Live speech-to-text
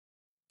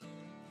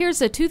Here's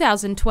a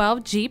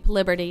 2012 Jeep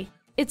Liberty.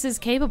 It's as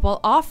capable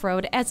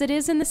off-road as it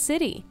is in the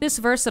city. This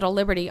versatile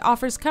Liberty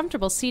offers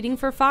comfortable seating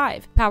for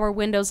 5, power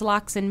windows,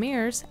 locks, and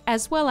mirrors,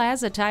 as well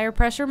as a tire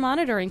pressure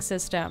monitoring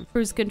system,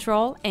 cruise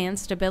control, and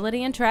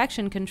stability and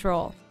traction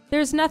control.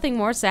 There's nothing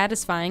more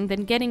satisfying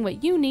than getting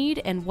what you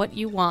need and what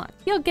you want.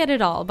 You'll get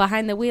it all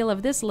behind the wheel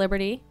of this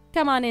Liberty.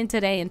 Come on in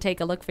today and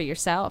take a look for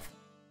yourself.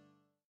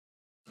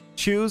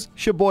 Choose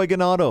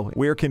Sheboygan Auto.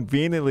 We're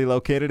conveniently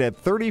located at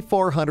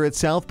 3400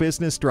 South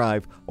Business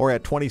Drive or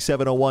at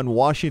 2701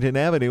 Washington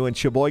Avenue in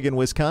Sheboygan,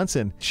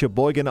 Wisconsin.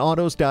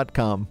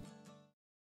 SheboyganAutos.com.